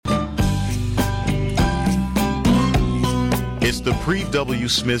It's the Pre-W.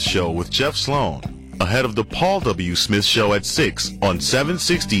 Smith Show with Jeff Sloan, ahead of the Paul W. Smith Show at 6 on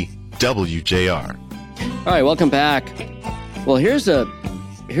 760 WJR. All right, welcome back. Well, here's a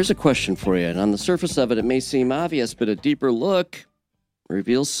question for you. And on the surface of it, it may seem obvious, but a deeper look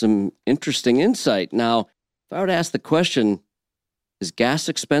reveals some interesting insight. Now, if I were to ask the question, is gas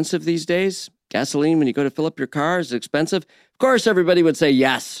expensive these days? Gasoline, when you go to fill up your car, is it expensive? Of course, everybody would say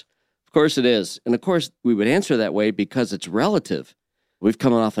yes. Of course it is. And of course, we would answer that way because it's relative. We've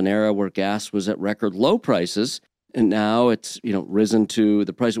come off an era where gas was at record low prices, and now it's, risen to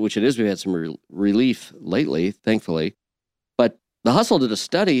the price at which it is. We've had some relief lately, thankfully. But The Hustle did a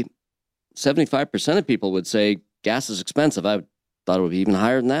study. 75% of people would say gas is expensive. I thought it would be even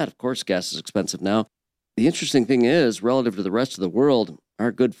higher than that. Of course, gas is expensive now. The interesting thing is, relative to the rest of the world,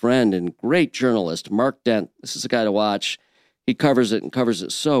 our good friend and great journalist, Mark Dent, this is a guy to watch. He covers it and covers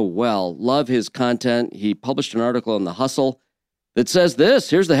it so well. Love his content. He published an article in The Hustle that says this.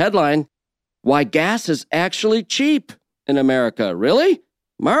 Here's the headline: Why gas is actually cheap in America. Really?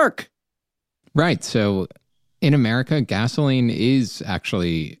 Mark? Right. So in America, gasoline is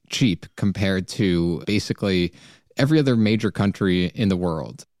actually cheap compared to basically every other major country in the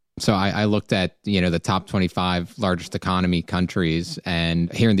world. So I looked at, the top 25 largest economy countries,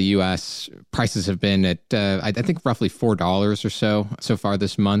 and here in the U.S., prices have been at, I think, roughly $4 or so far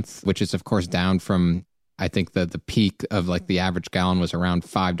this month, which is, of course, down from, I think, the peak of the average gallon was around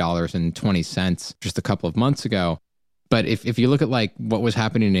 $5.20 just a couple of months ago. But if you look at what was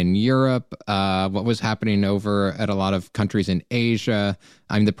happening in Europe, what was happening over at a lot of countries in Asia,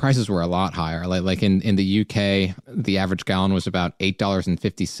 I mean, the prices were a lot higher. Like in the UK, the average gallon was about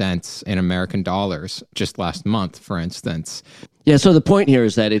 $8.50 in American dollars just last month, for instance. Yeah, so the point here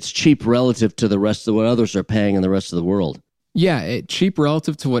is that it's cheap relative to the rest of what others are paying in the rest of the world. Yeah, cheap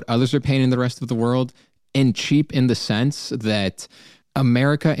relative to what others are paying in the rest of the world, and cheap in the sense that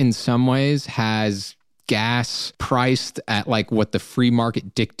America in some ways has gas priced at what the free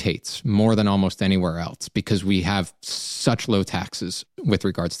market dictates more than almost anywhere else, because we have such low taxes with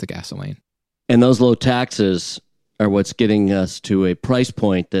regards to gasoline. And those low taxes are what's getting us to a price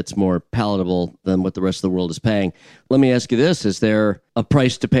point that's more palatable than what the rest of the world is paying. Let me ask you this: is there a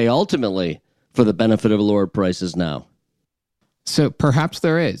price to pay ultimately for the benefit of lower prices now? So perhaps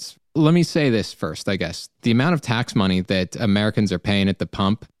there is. Let me say this first, I guess. The amount of tax money that Americans are paying at the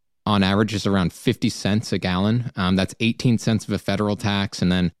pump on average is around 50 cents a gallon. That's 18 cents of a federal tax,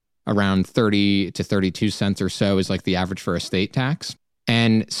 and then around 30 to 32 cents or so is the average for a state tax.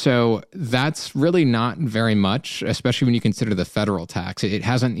 And so that's really not very much, especially when you consider the federal tax. It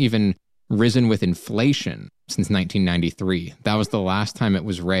hasn't even risen with inflation since 1993. That was the last time it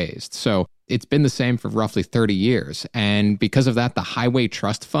was raised. So it's been the same for roughly 30 years. And because of that, the Highway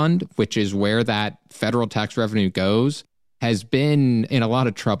Trust Fund, which is where that federal tax revenue goes, has been in a lot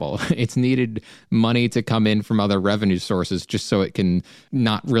of trouble. It's needed money to come in from other revenue sources just so it can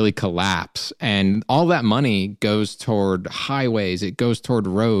not really collapse. And all that money goes toward highways, it goes toward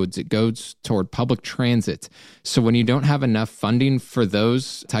roads, it goes toward public transit. So when you don't have enough funding for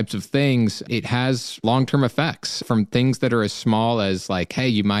those types of things, it has long-term effects from things that are as small as hey,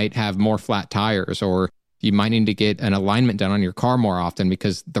 you might have more flat tires, or you might need to get an alignment done on your car more often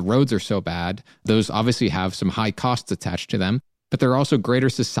because the roads are so bad. Those obviously have some high costs attached to them, but there are also greater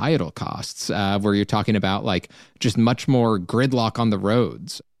societal costs where you're talking about just much more gridlock on the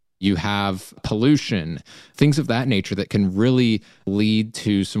roads. You have pollution, things of that nature that can really lead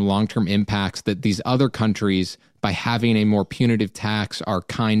to some long-term impacts that these other countries, by having a more punitive tax, are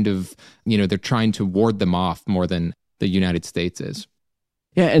kind of, they're trying to ward them off more than the United States is.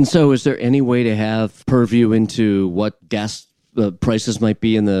 Yeah, and so is there any way to have purview into what gas prices might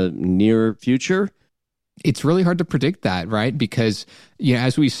be in the near future? It's really hard to predict that, right? Because,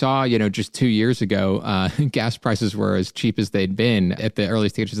 as we saw, just 2 years ago, gas prices were as cheap as they'd been at the early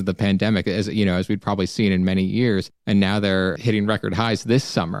stages of the pandemic, as we'd probably seen in many years. And now they're hitting record highs this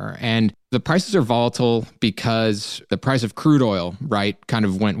summer. And the prices are volatile because the price of crude oil, right, kind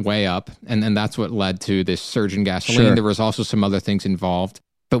of went way up. And then that's what led to this surge in gasoline. Sure. There was also some other things involved.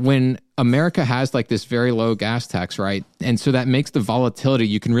 But when America has this very low gas tax, right? And so that makes the volatility,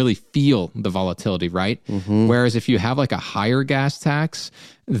 you can really feel the volatility, right? Mm-hmm. Whereas if you have a higher gas tax,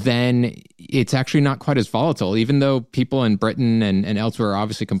 then it's actually not quite as volatile. Even though people in Britain and elsewhere are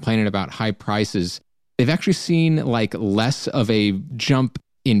obviously complaining about high prices, they've actually seen less of a jump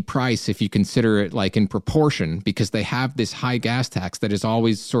in price if you consider it in proportion, because they have this high gas tax that is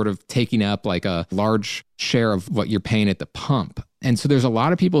always sort of taking up a large share of what you're paying at the pump. And so there's a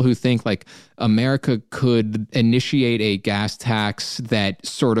lot of people who think America could initiate a gas tax that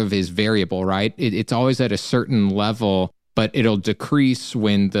sort of is variable, right? It's always at a certain level but it'll decrease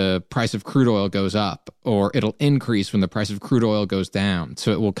when the price of crude oil goes up, or it'll increase when the price of crude oil goes down.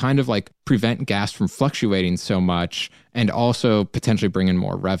 So it will kind of like prevent gas from fluctuating so much and also potentially bring in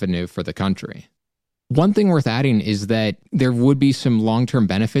more revenue for the country. One thing worth adding is that there would be some long-term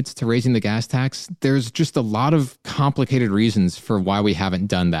benefits to raising the gas tax. There's just a lot of complicated reasons for why we haven't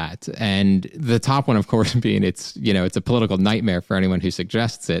done that. And the top one, of course, being it's a political nightmare for anyone who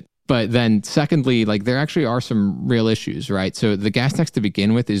suggests it. But then secondly, like there actually are some real issues, right? So the gas tax to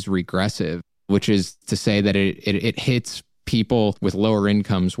begin with is regressive, which is to say that it hits people with lower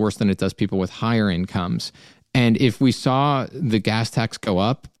incomes worse than it does people with higher incomes. And if we saw the gas tax go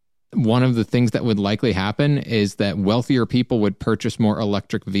up, one of the things that would likely happen is that wealthier people would purchase more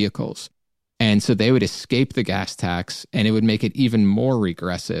electric vehicles. And so they would escape the gas tax and it would make it even more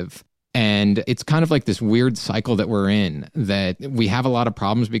regressive. And it's kind of like this weird cycle that we're in, that we have a lot of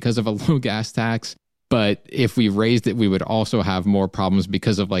problems because of a low gas tax. But if we raised it, we would also have more problems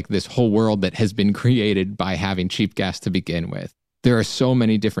because of like this whole world that has been created by having cheap gas to begin with. There are so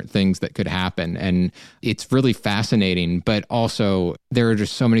many different things that could happen, and it's really fascinating, but also there are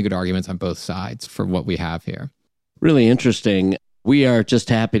just so many good arguments on both sides for what we have here. Really interesting. We are just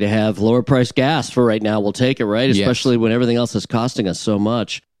happy to have lower priced gas for right now. We'll take it, right? Especially when everything else is costing us so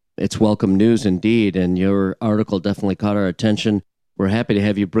much. It's welcome news indeed, and your article definitely caught our attention. We're happy to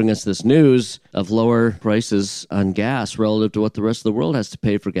have you bring us this news of lower prices on gas relative to what the rest of the world has to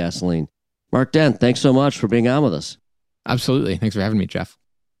pay for gasoline. Mark Dent, thanks so much for being on with us. Absolutely. Thanks for having me, Jeff.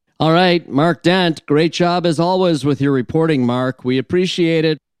 All right, Mark Dent, great job as always with your reporting, Mark. We appreciate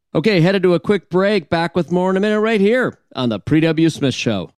it. Okay, headed to a quick break. Back with more in a minute right here on the Pre-W. Smith Show.